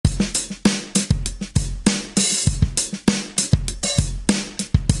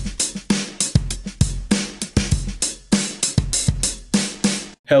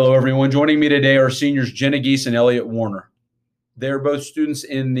Hello, everyone. Joining me today are seniors Jenna, Gies, and Elliot Warner. They are both students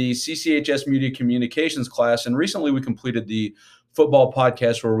in the CCHS Media Communications class, and recently we completed the football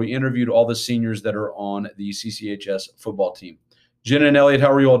podcast where we interviewed all the seniors that are on the CCHS football team. Jenna and Elliot,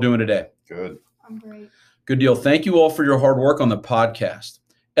 how are you all doing today? Good. I'm great. Good deal. Thank you all for your hard work on the podcast.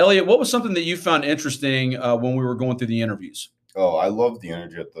 Elliot, what was something that you found interesting when we were going through the interviews? Oh, I love the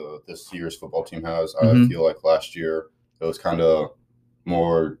energy that this year's football team has. Mhm. I feel like last year it was kind of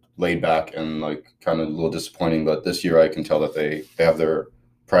more laid back and like kind of a little disappointing, but this year I can tell that they have their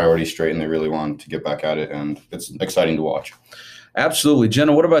priorities straight and they really want to get back at it, and it's exciting to watch. Absolutely.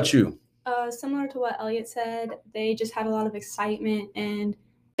 Jenna, what about you? Similar to what Elliot said, they just had a lot of excitement and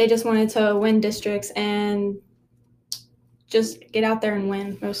they just wanted to win districts and just get out there and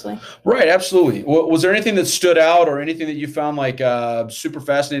win mostly. Right, absolutely. Was there anything that stood out or anything that you found like super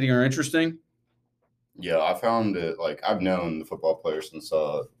fascinating or interesting? Yeah, I found it like I've known the football players since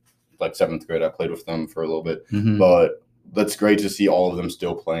like 7th grade. I played with them for a little bit, but that's great to see all of them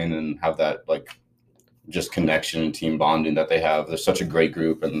still playing and have that like just connection and team bonding that they have. They're such a great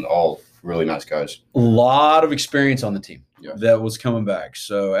group and all really nice guys. A lot of experience on the team Yeah. that was coming back.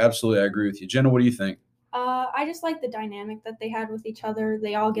 So absolutely, I agree with you. Jenna, what do you think? I just like the dynamic that they had with each other.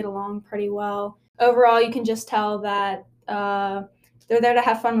 They all get along pretty well. Overall, you can just tell that they're there to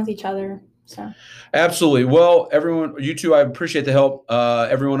have fun with each other. So. Absolutely. Well, everyone, you two, I appreciate the help.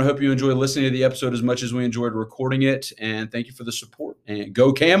 Everyone, I hope you enjoyed listening to the episode as much as we enjoyed recording it. And thank you for the support. And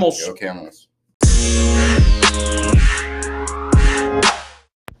go Camels. Go Camels.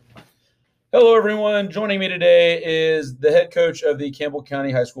 Hello, everyone. Joining me today is the head coach of the Campbell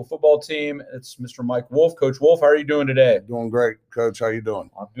County High School football team. It's Mr. Mike Woolf. Coach Woolf, how are you doing today? Doing great, Coach. How you doing?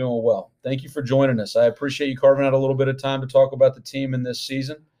 I'm doing well. Thank you for joining us. I appreciate you carving out a little bit of time to talk about the team in this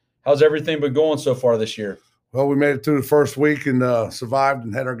season. How's everything been going so far this year? Well, we made it through the first week and survived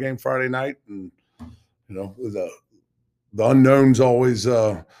and had our game Friday night. And, you know, the unknown's always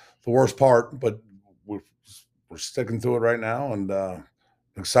the worst part, but we're sticking to it right now and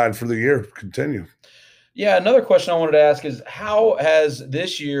excited for the year to continue. Yeah, another question I wanted to ask is how has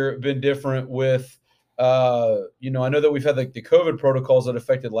this year been different with, I know that we've had like the COVID protocols that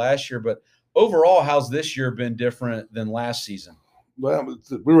affected last year, but overall, how's this year been different than last season? Well,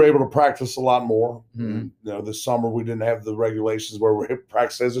 we were able to practice a lot more. Mm-hmm. This summer we didn't have the regulations where we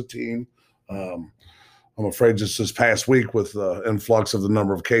practice as a team. I'm afraid just this past week with the influx of the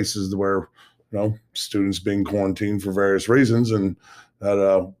number of cases where, students being quarantined for various reasons, and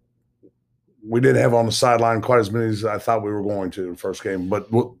that we didn't have on the sideline quite as many as I thought we were going to in the first game. But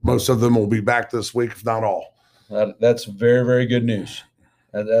most of them will be back this week, if not all. That's very, very good news.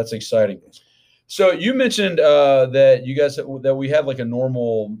 That's exciting. So you mentioned that you guys that we had like a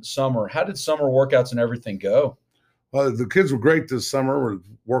normal summer. How did summer workouts and everything go? Well, the kids were great this summer. We're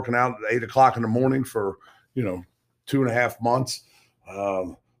working out at 8 o'clock in the morning for 2.5 months.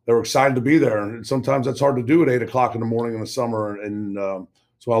 They were excited to be there, and sometimes that's hard to do at 8 o'clock in the morning in the summer. And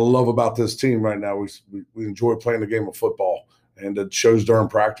so I love about this team right now. We enjoy playing the game of football, and it shows during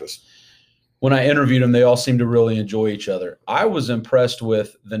practice. When I interviewed them, they all seemed to really enjoy each other. I was impressed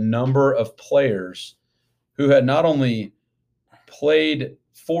with the number of players who had not only played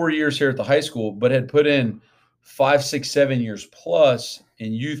 4 years here at the high school, but had put in 5, 6, 7 years plus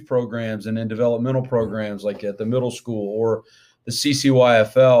in youth programs and in developmental programs like at the middle school or the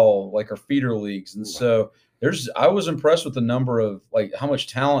CCYFL, like our feeder leagues. And so I was impressed with the number of like how much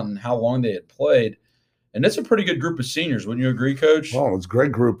talent and how long they had played. And that's a pretty good group of seniors. Wouldn't you agree, Coach? Well, it's a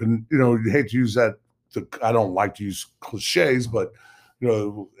great group. And, you hate to use that. I don't like to use cliches, but,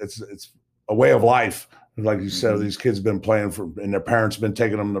 it's a way of life. Like you said, these kids have been playing and their parents have been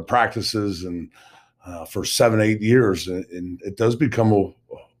taking them to practices and for 7, 8 years. And it does become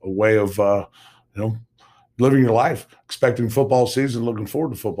a way of, living your life, expecting football season, looking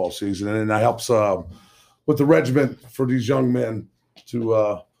forward to football season. And that helps with the regiment for these young men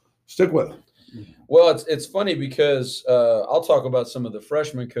to stick with it. Well, it's funny because I'll talk about some of the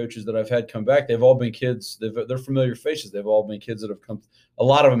freshman coaches that I've had come back. They've all been kids. They're familiar faces. They've all been kids that have come. A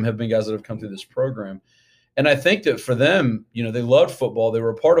lot of them have been guys that have come through this program. And I think that for them, they loved football. They were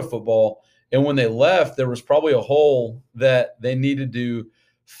a part of football. And when they left, there was probably a hole that they needed to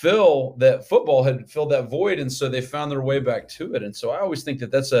fill, that football had filled that void. And so they found their way back to it. And so I always think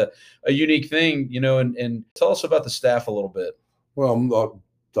that that's a unique thing, and tell us about the staff a little bit. Well,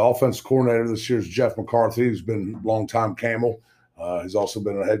 the offensive coordinator this year is Jeff McCarthy, who's been a long-time Camel. He's also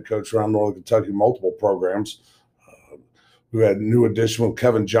been a head coach around Northern Kentucky, multiple programs. We had a new addition with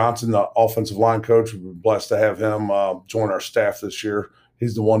Kevin Johnson, the offensive line coach. We've been blessed to have him join our staff this year.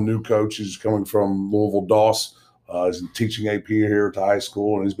 He's the one new coach. He's coming from Louisville Doss. He's teaching AP here at the high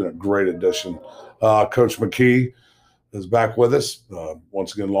school, and he's been a great addition. Coach McKee is back with us.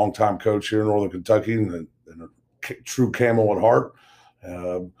 Once again, longtime coach here in Northern Kentucky and a true Camel at heart.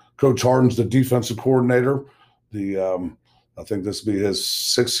 Coach Harden's the defensive coordinator. I think this will be his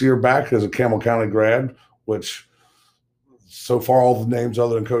 6th year back as a Camel County grad, which so far all the names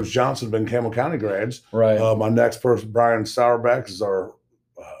other than Coach Johnson have been Camel County grads. Right. My next person, Brian Sauerbeck, is our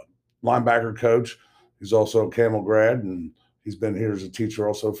linebacker coach. He's also a Camel grad, and he's been here as a teacher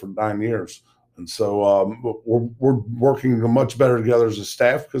also for 9 years. And so we're working much better together as a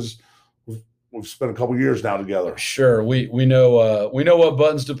staff because we've spent a couple years now together. Sure, we know what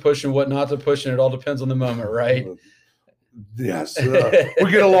buttons to push and what not to push, and it all depends on the moment, right? Yes,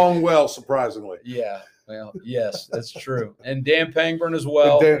 we get along well, surprisingly. Yeah, well, yes, that's true. And Dan Pangburn as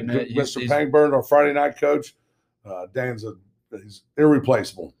well. Mr. Pangburn, our Friday night coach. Dan's he's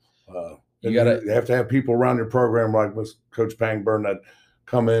irreplaceable. You have to have people around your program like Coach Pangburn that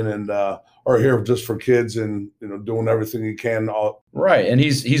come in and are here just for kids and doing everything he can. Right, and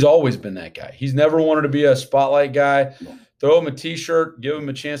he's always been that guy. He's never wanted to be a spotlight guy. No. Throw him a T-shirt, give him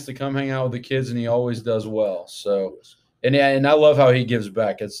a chance to come hang out with the kids, and he always does well. So, and I love how he gives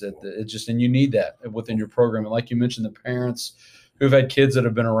back. It's just, and you need that within your program. And like you mentioned, the parents who've had kids that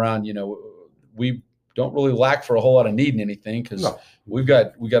have been around. We don't really lack for a whole lot of needing anything because we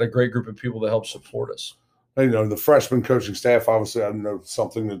got a great group of people that help support us. The freshman coaching staff, obviously, I know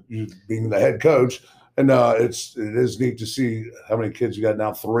something that you being the head coach, and it is neat to see how many kids you got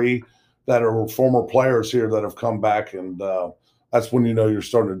now. 3 that are former players here that have come back, and that's when you're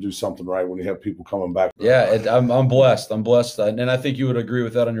starting to do something right when you have people coming back. Yeah, I'm blessed. I'm blessed, and I think you would agree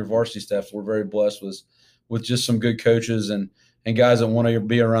with that on your varsity staff. We're very blessed with just some good coaches and guys that want to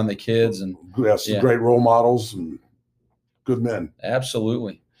be around the kids and great role models and good men.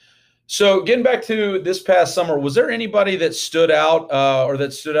 Absolutely. So getting back to this past summer, was there anybody that stood out or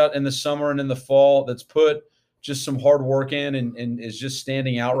that stood out in the summer and in the fall that's put just some hard work in and is just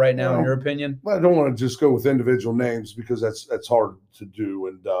standing out right now, in your opinion? I don't want to just go with individual names because that's hard to do,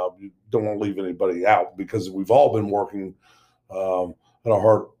 and you don't want to leave anybody out because we've all been working at a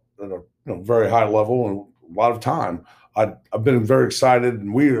very high level and a lot of time. I've been very excited,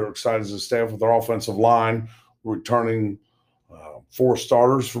 and we are excited as a staff with our offensive line returning 4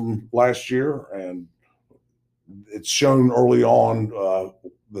 starters from last year, and it's shown early on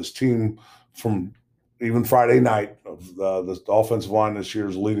this team from even Friday night of the offensive line this year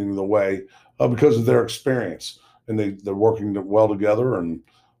is leading the way because of their experience, and they're working well together. And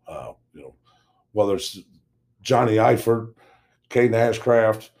whether it's Johnny Eifert, Caden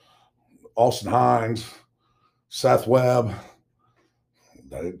Ashcraft, Austin Hines, Seth Webb.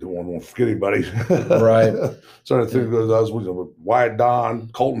 I don't want to forget anybody. Right. So I think those Wyatt Don,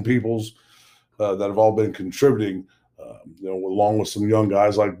 Colton Peoples, that have all been contributing, along with some young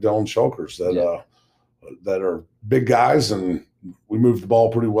guys like Dylan Shulkers that are big guys, and we moved the ball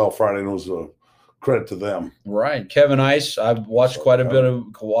pretty well Friday, and it was a credit to them. Right. Kevin Ice, I've watched quite a bit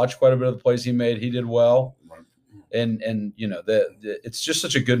of the plays he made. He did well. Right. And it's just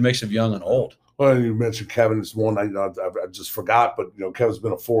such a good mix of young and old. Well, you mentioned Kevin is one I just forgot, but Kevin's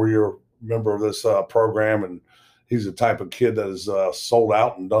been a 4-year member of this program, and he's the type of kid that is sold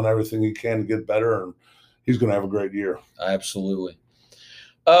out and done everything he can to get better, and he's going to have a great year. Absolutely.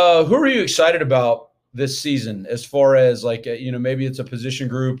 Who are you excited about this season as far as maybe it's a position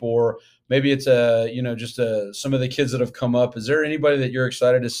group or maybe it's some of the kids that have come up? Is there anybody that you're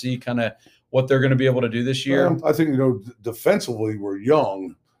excited to see kind of what they're going to be able to do this year? I think, defensively we're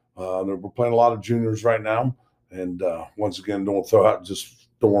young. We're playing a lot of juniors right now, and once again, don't want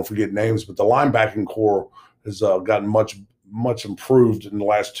to forget names, but the linebacking core has gotten much improved in the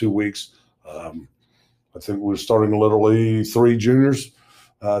last 2 weeks. I think we're starting literally 3 juniors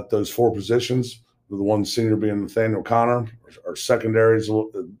at those 4 positions. The one senior being Nathaniel Conner. Our secondary is a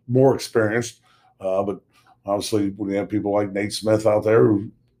little more experienced, but obviously when you have people like Nate Smith out there who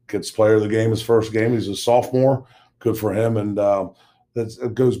gets player of the game his first game, he's a sophomore. Good for him, and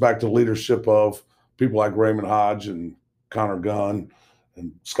it goes back to leadership of people like Raymond Hodge and Connor Gunn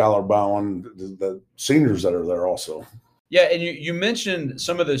and Skyler Bowen, the seniors that are there also. Yeah, and you mentioned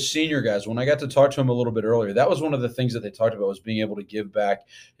some of those senior guys. When I got to talk to them a little bit earlier, that was one of the things that they talked about was being able to give back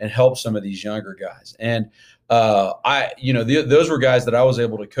and help some of these younger guys. And those were guys that I was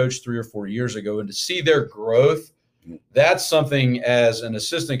able to coach 3 or 4 years ago, and to see their growth, that's something as an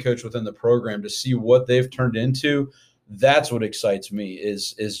assistant coach within the program to see what they've turned into. That's what excites me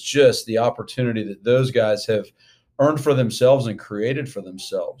is just the opportunity that those guys have earned for themselves and created for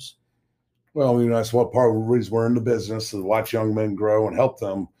themselves. Well, that's what part of the reason we're in the business, to watch young men grow and help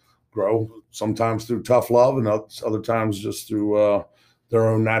them grow, sometimes through tough love and other times just through their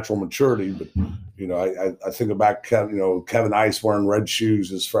own natural maturity. But, I think about Kevin Ice wearing red shoes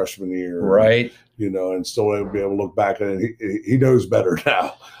his freshman year. Right. And still able to be able to look back at it. He knows better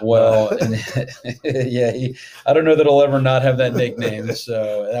now. Well, yeah, I don't know that he'll ever not have that nickname.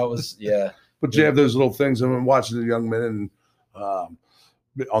 So that was, yeah. But you have those little things. I mean, watching the young men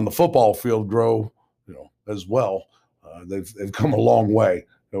on the football field grow, as well. They've come a long way.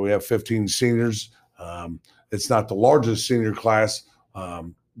 We have 15 seniors. It's not the largest senior class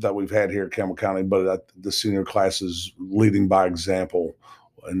that we've had here at Campbell County, but the senior class is leading by example,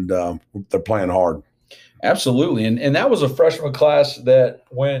 and they're playing hard. Absolutely. And that was a freshman class that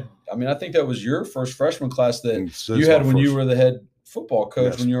I think that was your first freshman class that you had when you were the head football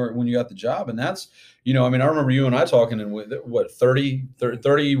coach. Yes. when you got the job. And that's, I remember you and I talking and with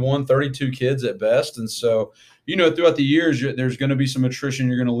 31, 32 kids at best. And so, throughout the years, there's going to be some attrition.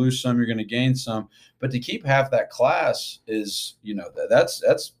 You're going to lose some, you're going to gain some, but to keep half that class is, that's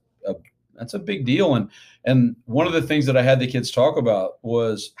a big deal. And one of the things that I had the kids talk about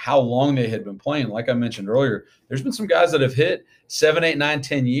was how long they had been playing. Like I mentioned earlier, there's been some guys that have hit 7, 8, 9,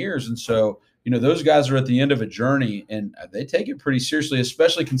 10 years. And so, those guys are at the end of a journey and they take it pretty seriously,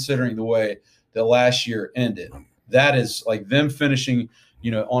 especially considering the way the last year ended. That is like them finishing,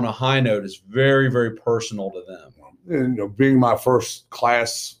 on a high note is very, very personal to them. And, being my first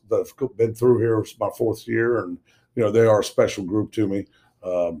class that I've been through here, it's my fourth year, and, they are a special group to me.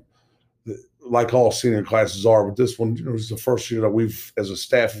 Like all senior classes are, but this one was the first year that we've, as a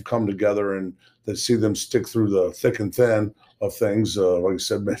staff, have come together and to see them stick through the thick and thin of things. Like I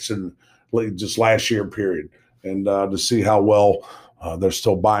said, mentioned just last year period, and to see how well they're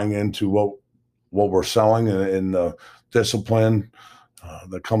still buying into what we're selling and the discipline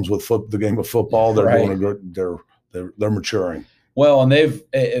that comes with the game of football. They're right. doing a good. They're maturing. Well, and if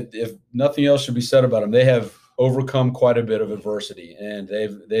nothing else should be said about them, they have overcome quite a bit of adversity, and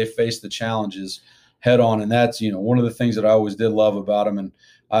they've faced the challenges head on, and that's one of the things that I always did love about them. And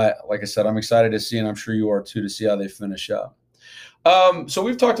like I said, I'm excited to see, and I'm sure you are too, to see how they finish up. So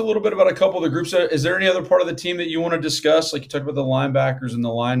we've talked a little bit about a couple of the groups. Is there any other part of the team that you want to discuss? Like you talked about the linebackers and the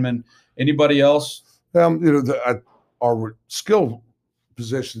linemen. Anybody else? Our skill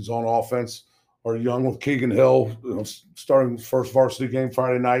positions on offense are young with Keegan Hill, starting his first varsity game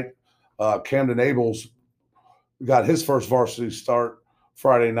Friday night. Camden Abell's got his first varsity start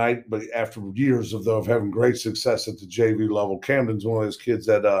Friday night, but after years of having great success at the JV level, Camden's one of those kids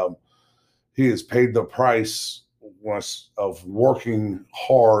that he has paid the price of working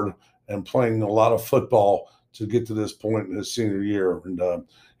hard and playing a lot of football to get to this point in his senior year. And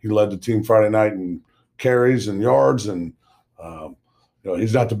he led the team Friday night in carries and yards. And,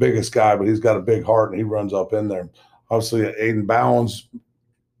 he's not the biggest guy, but he's got a big heart and he runs up in there. Obviously, Aiden Bowens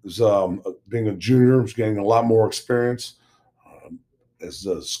is being a junior, is getting a lot more experience as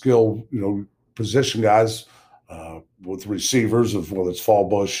a skill, position guys with receivers of whether it's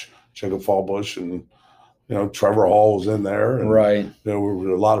Jacob Fallbush, and Trevor Hall was in there. And, right. A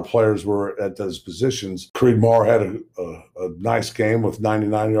lot of players were at those positions. Creed Marr had a nice game with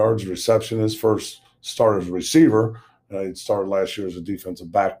 99 yards reception, his first start as a receiver. He started last year as a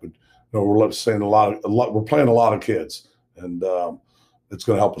defensive back, but we're saying a lot. We're playing a lot of kids, and it's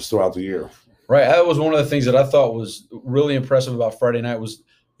going to help us throughout the year. Right. That was one of the things that I thought was really impressive about Friday night was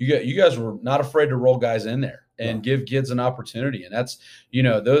you guys were not afraid to roll guys in there and give kids an opportunity. And that's,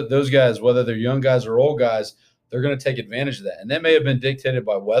 those guys, whether they're young guys or old guys, they're going to take advantage of that. And that may have been dictated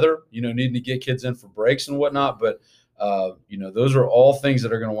by weather, needing to get kids in for breaks and whatnot. But, those are all things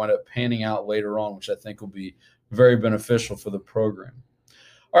that are going to wind up panning out later on, which I think will be very beneficial for the program.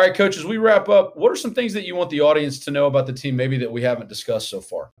 All right, Coach, as we wrap up, what are some things that you want the audience to know about the team maybe that we haven't discussed so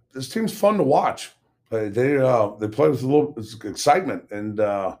far? This team's fun to watch. They play with a little excitement, and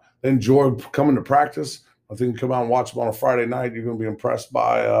they enjoy coming to practice. I think you come out and watch them on a Friday night, you're going to be impressed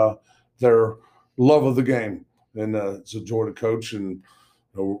by their love of the game. And it's a joy to coach, and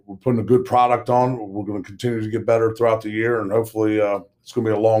we're putting a good product on. We're going to continue to get better throughout the year, and hopefully it's going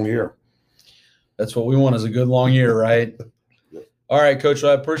to be a long year. That's what we want, is a good long year, right? All right, Coach,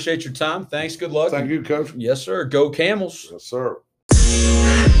 I appreciate your time. Thanks. Good luck. Thank you, Coach. Yes, sir. Go Camels. Yes, sir.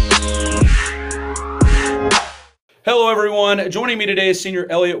 Hello, everyone. Joining me today is Senior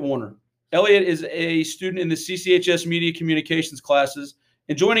Elliot Warner. Elliot is a student in the CCHS Media Communications classes,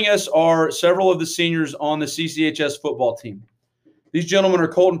 and joining us are several of the seniors on the CCHS football team. These gentlemen are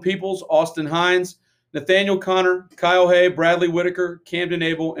Colton Peoples, Austin Hines, Nathaniel Conner, Hoeh, Bradley Whitaker, Camden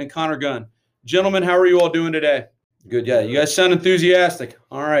Abell, and Connor Gunn. Gentlemen, how are you all doing today? Good, yeah. You guys sound enthusiastic.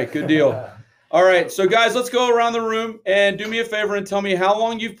 All right, good deal. All right, so guys, let's go around the room and do me a favor and tell me how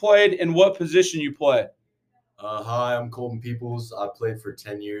long you've played and what position you play. Hi, I'm Colton Peoples. I played for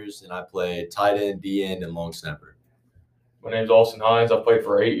 10 years, and I played tight end, D end, and long snapper. My name's Hines. I played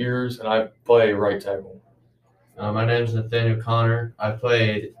for 8 years, and I play right tackle. My name's Nathaniel Conner. I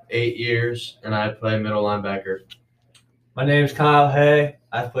played 8 years, and I play middle linebacker. My name's Hoeh.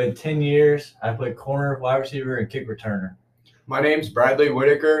 I've played 10 years. I played corner, wide receiver, and kick returner. My name's Bradley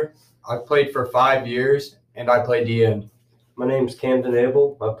Whitaker. I've played for 5 years, and I play D end. My name's Camden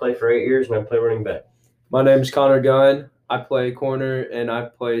Abell. I played for 8 years, and I play running back. My name's Connor Gunn. I play corner, and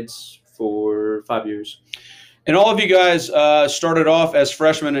I've played for 5 years. And all of you guys started off as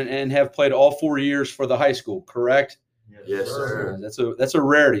freshmen and have played all 4 years for the high school, correct? Yes, sir. That's a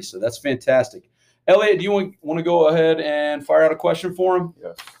rarity, so that's fantastic. Elliot, do you want to go ahead and fire out a question for him?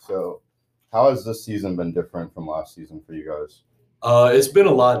 Yes. So how has this season been different from last season for you guys? It's been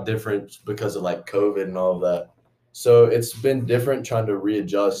a lot different because of like COVID and all of that. So it's been different trying to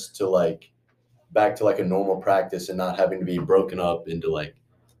readjust to back to a normal practice and not having to be broken up into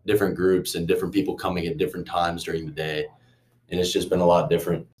different groups and different people coming at different times during the day. And it's just been a lot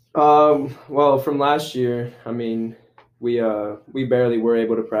different. Well, from last year, I mean, we barely were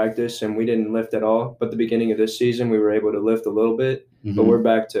able to practice and we didn't lift at all. But the beginning of this season, we were able to lift a little bit, but we're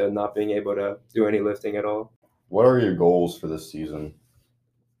back to not being able to do any lifting at all. What are your goals for this season?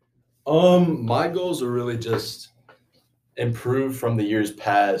 My goals are really just improve from the years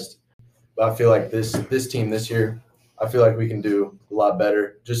past. But I feel like this team this year, I feel like we can do a lot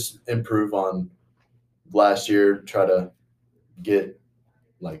better. Just improve on last year, try to get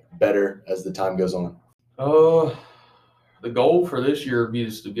better as the time goes on. The goal for this year would be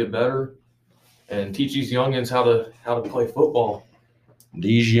just to get better and teach these youngins how to play football.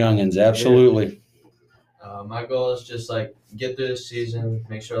 These youngins, absolutely. My goal is just get through the season,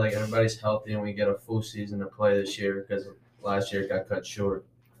 make sure everybody's healthy, and we get a full season to play this year because last year it got cut short.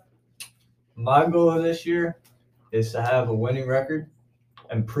 My goal this year is to have a winning record,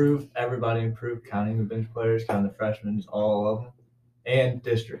 improve, counting the bench players, counting the freshmen, all of them, and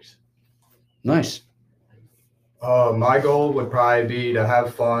districts. Nice. My goal would probably be to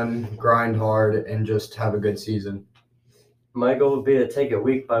have fun, grind hard, and just have a good season. My goal would be to take it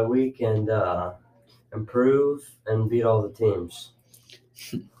week by week and improve and beat all the teams.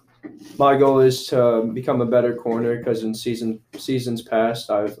 My goal is to become a better corner because in seasons past,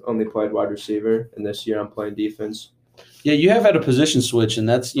 I've only played wide receiver, and this year I'm playing defense. Yeah, you have had a position switch, and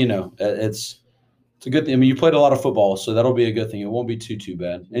that's, it's a good thing. I mean, you played a lot of football, so that'll be a good thing. It won't be too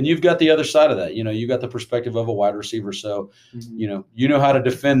bad. And you've got the other side of that. You got the perspective of a wide receiver, so, you know how to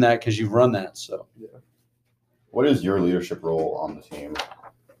defend that because you've run that. So, yeah. What is your leadership role on the team?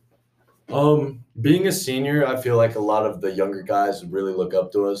 Being a senior, I feel like a lot of the younger guys really look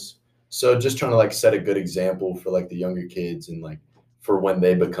up to us. So just trying to set a good example for the younger kids and for when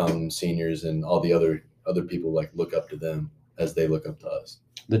they become seniors and all the other people look up to them as they look up to us.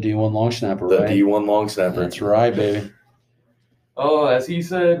 The D1 long snapper, The right? D1 long snapper. That's right, baby. As he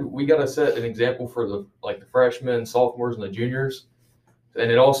said, we got to set an example for the freshmen, sophomores, and the juniors.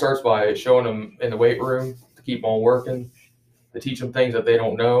 And it all starts by showing them in the weight room to keep on working, to teach them things that they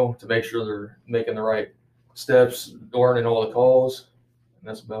don't know, to make sure they're making the right steps, learning all the calls. And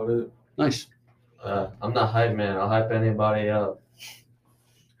that's about it. Nice. I'm not hype man. I'll hype anybody up.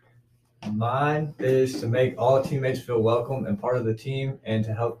 Mine is to make all teammates feel welcome and part of the team and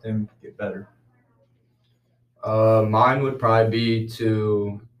to help them get better. Mine would probably be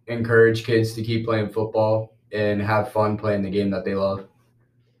to encourage kids to keep playing football and have fun playing the game that they love.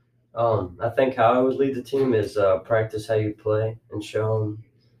 I think how I would lead the team is practice how you play and show them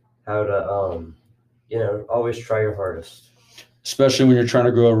how to, always try your hardest. Especially when you're trying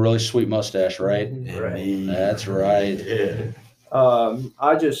to grow a really sweet mustache, right? Right. That's right. Yeah.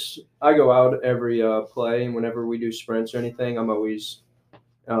 I go out every play, and whenever we do sprints or anything, I'm always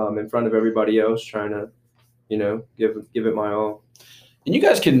in front of everybody else trying to, give it my all. And you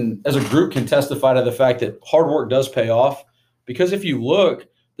guys can, as a group, can testify to the fact that hard work does pay off. Because if you look,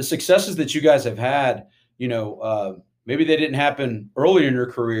 the successes that you guys have had, maybe they didn't happen earlier in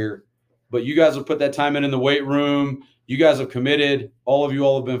your career, but you guys have put that time in the weight room. You guys have committed. All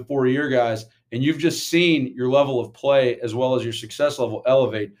have been 4-year guys, and you've just seen your level of play as well as your success level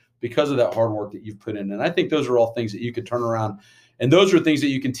elevate because of that hard work that you've put in. And I think those are all things that you could turn around, and those are things that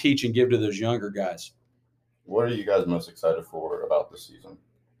you can teach and give to those younger guys. What are you guys most excited for about this season?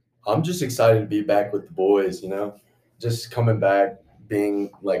 I'm just excited to be back with the boys, just coming back, being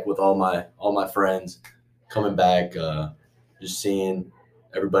with all my friends, coming back, just seeing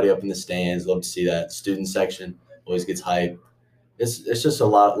everybody up in the stands. Love to see that. Student section always gets hyped. it's just a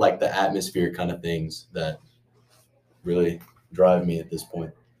lot like the atmosphere kind of things that really drive me at this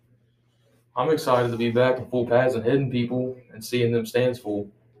point. I'm excited to be back in full pads and hitting people and seeing them stands full.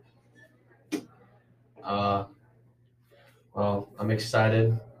 Well, I'm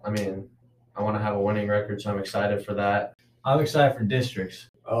excited. I mean, I want to have a winning record, so I'm excited for that. I'm excited for districts.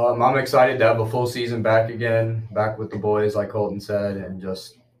 I'm excited to have a full season back again, back with the boys, like Colton said, and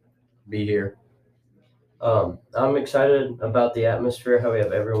just be here. I'm excited about the atmosphere, how we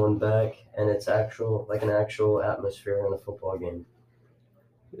have everyone back, and it's an actual atmosphere in a football game.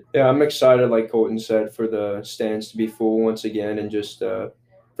 Yeah, I'm excited, like Colton said, for the stands to be full once again, and just for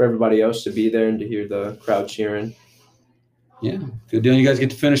everybody else to be there and to hear the crowd cheering. Yeah, good deal. You guys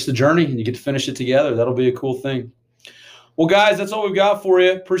get to finish the journey and you get to finish it together. That'll be a cool thing. Well, guys, that's all we've got for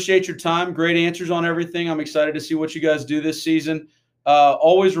you. Appreciate your time. Great answers on everything. I'm excited to see what you guys do this season.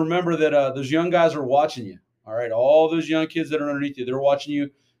 Always remember that those young guys are watching you. All right, all those young kids that are underneath you, they're watching you.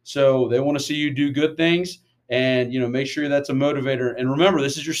 So they want to see you do good things, and make sure that's a motivator. And remember,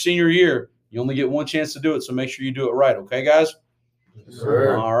 this is your senior year. You only get one chance to do it, so make sure you do it right. Okay, guys? Yes,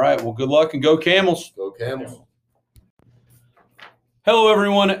 sir. All right. Well, good luck and go Camels. Go Camels. Hello,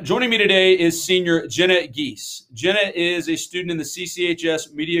 everyone. Joining me today is senior Jenna Gies. Jenna is a student in the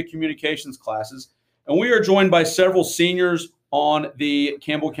CCHS Media Communications classes, and we are joined by several seniors on the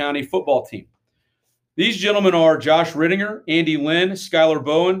Campbell County football team. These gentlemen are Josh Rittinger, Andy Lynn, Skyler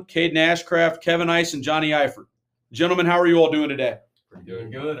Bowen, Caden Ashcraft, Kevin Ice, and Johnny Eifert. Gentlemen, how are you all doing today? Doing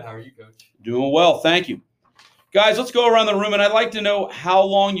good. How are you, Coach? Doing well, thank you. Guys, let's go around the room, and I'd like to know how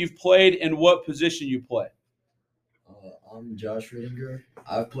long you've played and what position you play. I'm Josh Rittinger.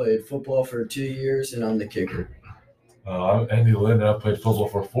 I've played football for 2 years, and I'm the kicker. I'm Andy Lynn, and I've played football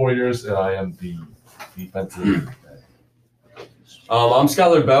for 4 years, and I am the defensive. I'm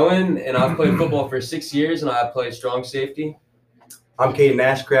Skyler Bowen, and I've played football for 6 years, and I played strong safety. I'm Caden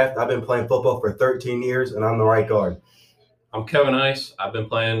Ashcraft. I've been playing football for 13 years, and I'm the right guard. I'm Kevin Ice. I've been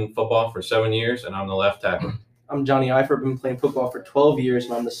playing football for 7 years, and I'm the left tackle. I'm Johnny Eifert. I've been playing football for 12 years,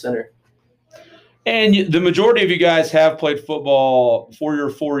 and I'm the center. And the majority of you guys have played football for your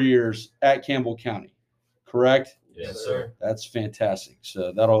 4 years at Campbell County, correct? Yes, sir. That's fantastic.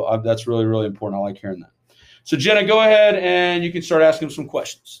 So that's really, really important. I like hearing that. So, Jenna, go ahead and you can start asking some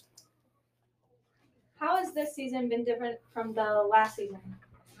questions. How has this season been different from the last season?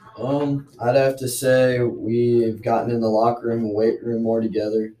 I'd have to say we've gotten in the locker room and weight room more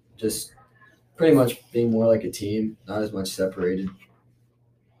together, just pretty much being more like a team, not as much separated.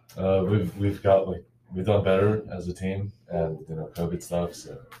 We've done better as a team, and COVID stuff,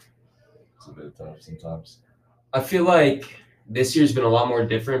 so it's a bit tough sometimes. I feel like this year's been a lot more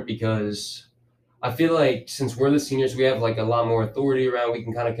different because I feel like since we're the seniors, we have like a lot more authority around. We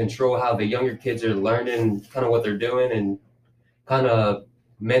can kind of control how the younger kids are learning, kind of what they're doing, and kind of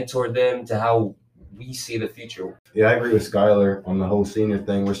mentor them to how we see the future. Yeah, I agree with Skyler on the whole senior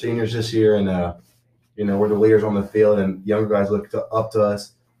thing. We're seniors this year, and we're the leaders on the field, and younger guys look up to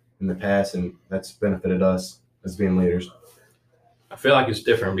us in the past, and that's benefited us as being leaders. I feel like it's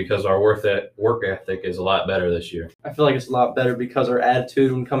different because our work ethic is a lot better this year. I feel like it's a lot better because our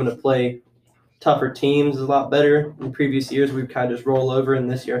attitude when coming to play tougher teams is a lot better. In previous years, we've kind of just roll over, and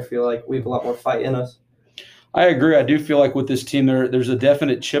this year I feel like we have a lot more fight in us. I agree. I do feel like with this team, there's a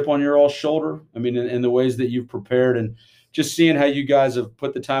definite chip on your all's shoulder. I mean, in the ways that you've prepared, and just seeing how you guys have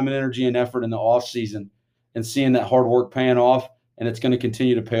put the time and energy and effort in the off season, and seeing that hard work paying off, and it's going to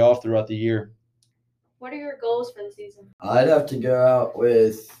continue to pay off throughout the year. What are your goals for the season? I'd have to go out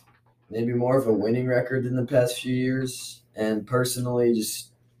with maybe more of a winning record than the past few years, and personally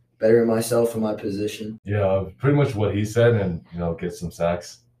just better myself in my position. Yeah, pretty much what he said, and get some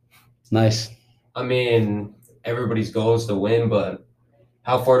sacks. Nice. I mean, everybody's goal is to win, but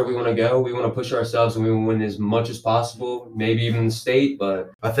how far do we want to go? We want to push ourselves and we want to win as much as possible, maybe even the state. But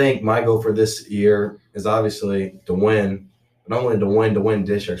I think my goal for this year is obviously to win, but not only to win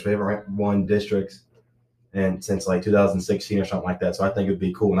districts. We haven't won districts and since like 2016 or something like that. So I think it would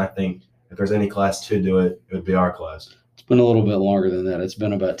be cool. And I think if there's any class to do it, it would be our class. It's been a little bit longer than that. It's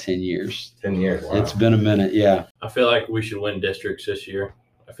been about 10 years. 10 years. Wow. It's been a minute. Yeah. I feel like we should win districts this year.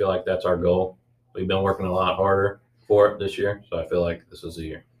 I feel like that's our goal. We've been working a lot harder for it this year. So I feel like this is the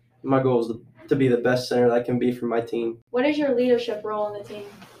year. My goal is to be the best center that I can be for my team. What is your leadership role in the team?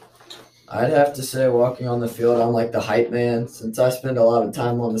 I'd have to say walking on the field, I'm like the hype man. Since I spend a lot of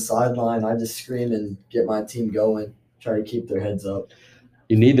time on the sideline, I just scream and get my team going, try to keep their heads up.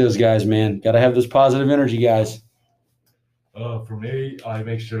 You need those guys, man. Got to have those positive energy guys. For me, I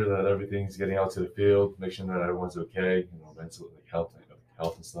make sure that everything's getting out to the field, make sure that everyone's okay, mentally, like health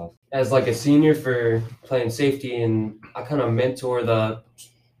and stuff. as like a senior for playing safety, and I kind of mentor the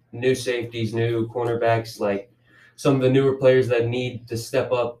new safeties, new cornerbacks, like some of the newer players that need to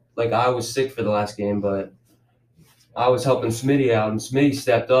step up. Like I was sick for the last game, but I was helping Smitty out, and Smitty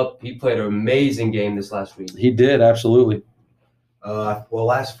stepped up. He played an amazing game this last week. He did, absolutely. Well,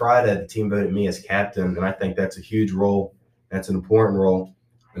 last Friday, the team voted me as captain, and I think that's a huge role. That's an important role.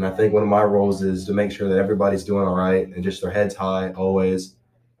 And I think one of my roles is to make sure that everybody's doing all right and just their heads high always.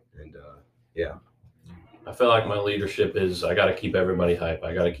 And, yeah. I feel like my leadership is I got to keep everybody hype.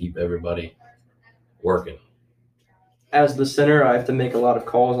 I got to keep everybody working. As the center, I have to make a lot of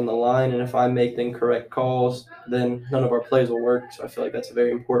calls on the line, and if I make the incorrect calls, then none of our plays will work. So I feel like that's a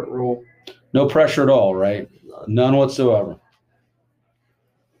very important rule. No pressure at all, right? None whatsoever.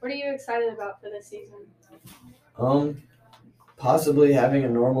 What are you excited about for this season? Possibly having a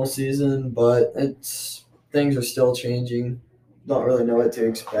normal season, but things are still changing. Don't really know what to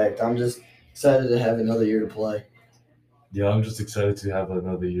expect. I'm just excited to have another year to play. Yeah, I'm just excited to have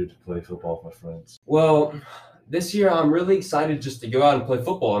another year to play football with my friends. Well, this year I'm really excited just to go out and play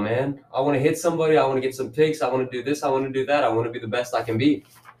football, man. I want to hit somebody. I want to get some picks. I want to do this. I want to do that. I want to be the best I can be.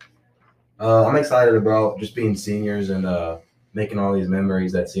 I'm excited about just being seniors and making all these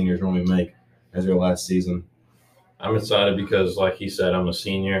memories that seniors normally make as their last season. I'm excited because, like he said, I'm a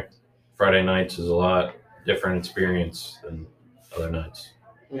senior. Friday nights is a lot different experience than other nights.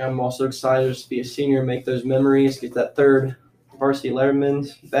 Yeah, I'm also excited to be a senior, make those memories, get that third varsity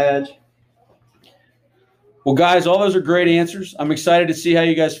letterman's badge. Well, guys, all those are great answers. I'm excited to see how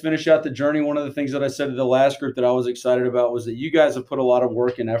you guys finish out the journey. One of the things that I said to the last group that I was excited about was that you guys have put a lot of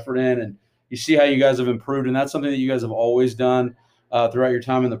work and effort in, and you see how you guys have improved, and that's something that you guys have always done throughout your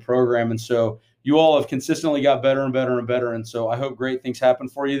time in the program. And so you all have consistently got better and better and better, and so I hope great things happen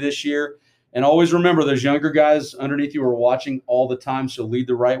for you this year. And always remember, those younger guys underneath you are watching all the time, so lead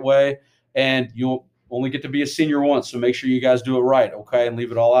the right way. And you'll only get to be a senior once, so make sure you guys do it right, okay? And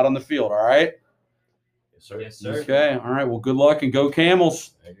leave it all out on the field, all right? Yes, sir. Yes, sir. Okay, all right. Well, good luck and go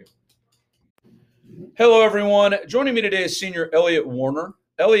Camels. Thank you. Hello, everyone. Joining me today is senior Elliot Warner.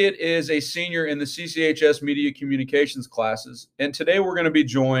 Elliot is a senior in the CCHS Media Communications classes, and today we're going to be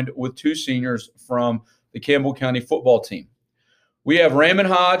joined with two seniors from the Campbell County football team. We have Raymond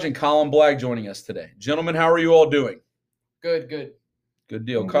Hodge and Collin Blagg joining us today. Gentlemen, how are you all doing? Good. Good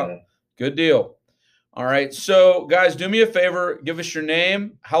deal. Good deal. All right. So, guys, do me a favor. Give us your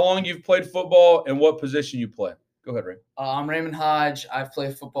name, how long you've played football, and what position you play. Go ahead, Ray. I'm Raymond Hodge. I've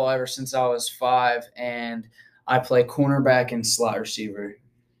played football ever since I was 5, and I play cornerback and slot receiver.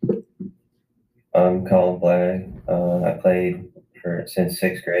 I'm Colin Blagg. I played since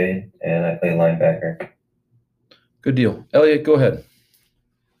 6th grade, and I play linebacker. Good deal. Elliot, go ahead.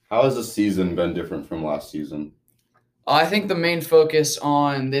 How has the season been different from last season? I think the main focus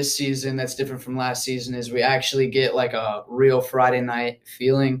on this season that's different from last season is we actually get like a real Friday night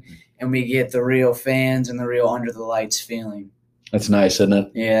feeling, and we get the real fans and the real under the lights feeling. That's nice, isn't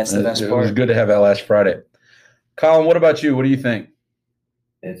it? Yeah, that's the best part. It was good to have that last Friday. Collin, what about you? What do you think?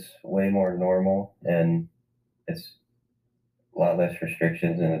 It's way more normal, and it's a lot less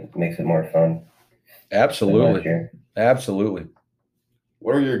restrictions, and it makes it more fun. Absolutely. Absolutely.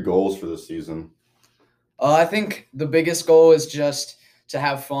 What are your goals for this season? I think the biggest goal is just to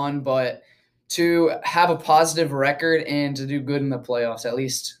have fun, but to have a positive record and to do good in the playoffs, at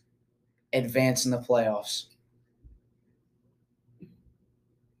least advance in the playoffs.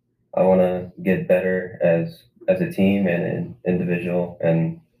 I want to get better as a team and an individual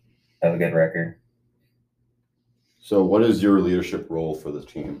and have a good record. So what is your leadership role for the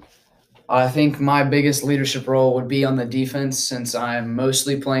team? I think my biggest leadership role would be on the defense since I'm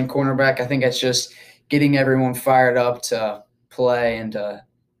mostly playing cornerback. I think it's just getting everyone fired up to play and to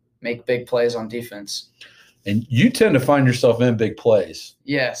make big plays on defense. And you tend to find yourself in big plays.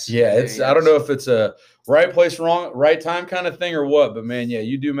 Yes. Yeah, I don't know if it's a right place, right time kind of thing or what, but man, yeah,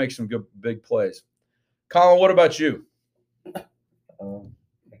 you do make some good big plays. Collin, what about you? I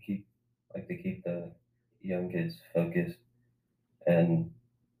like to keep the young kids focused and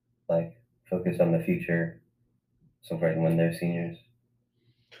focus on the future, so right when they're seniors.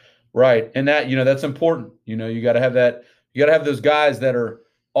 Right, and that's important. You got to have that. You got to have those guys that are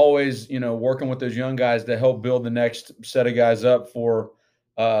always working with those young guys to help build the next set of guys up for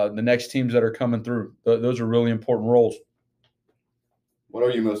the next teams that are coming through. Those are really important roles. What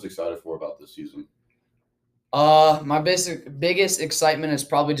are you most excited for about this season? My biggest excitement is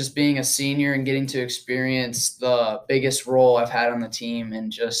probably just being a senior and getting to experience the biggest role I've had on the team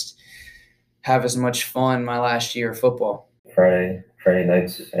and just have as much fun my last year of football. Friday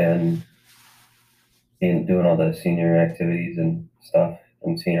nights and doing all the senior activities and stuff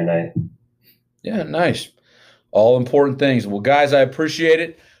on senior night. Yeah, nice. All important things. Well, guys, I appreciate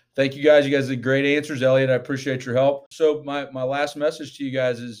it. Thank you guys. You guys did great answers. Elliot, I appreciate your help. So my last message to you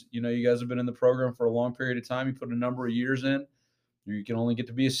guys is, you guys have been in the program for a long period of time. You put a number of years in. You can only get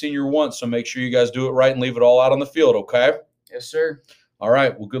to be a senior once, so make sure you guys do it right and leave it all out on the field, okay? Yes, sir. All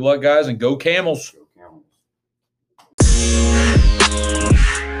right. Well, good luck, guys, and go Camels. Go Camels.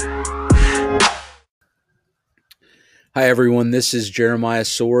 Hi, everyone. This is Jeremiah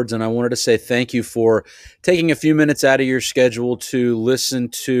Swords, and I wanted to say thank you for taking a few minutes out of your schedule to listen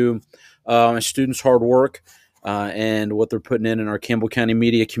to my students' hard work and what they're putting in our Campbell County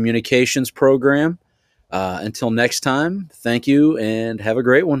Media Communications program. Until next time, thank you and have a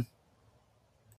great one.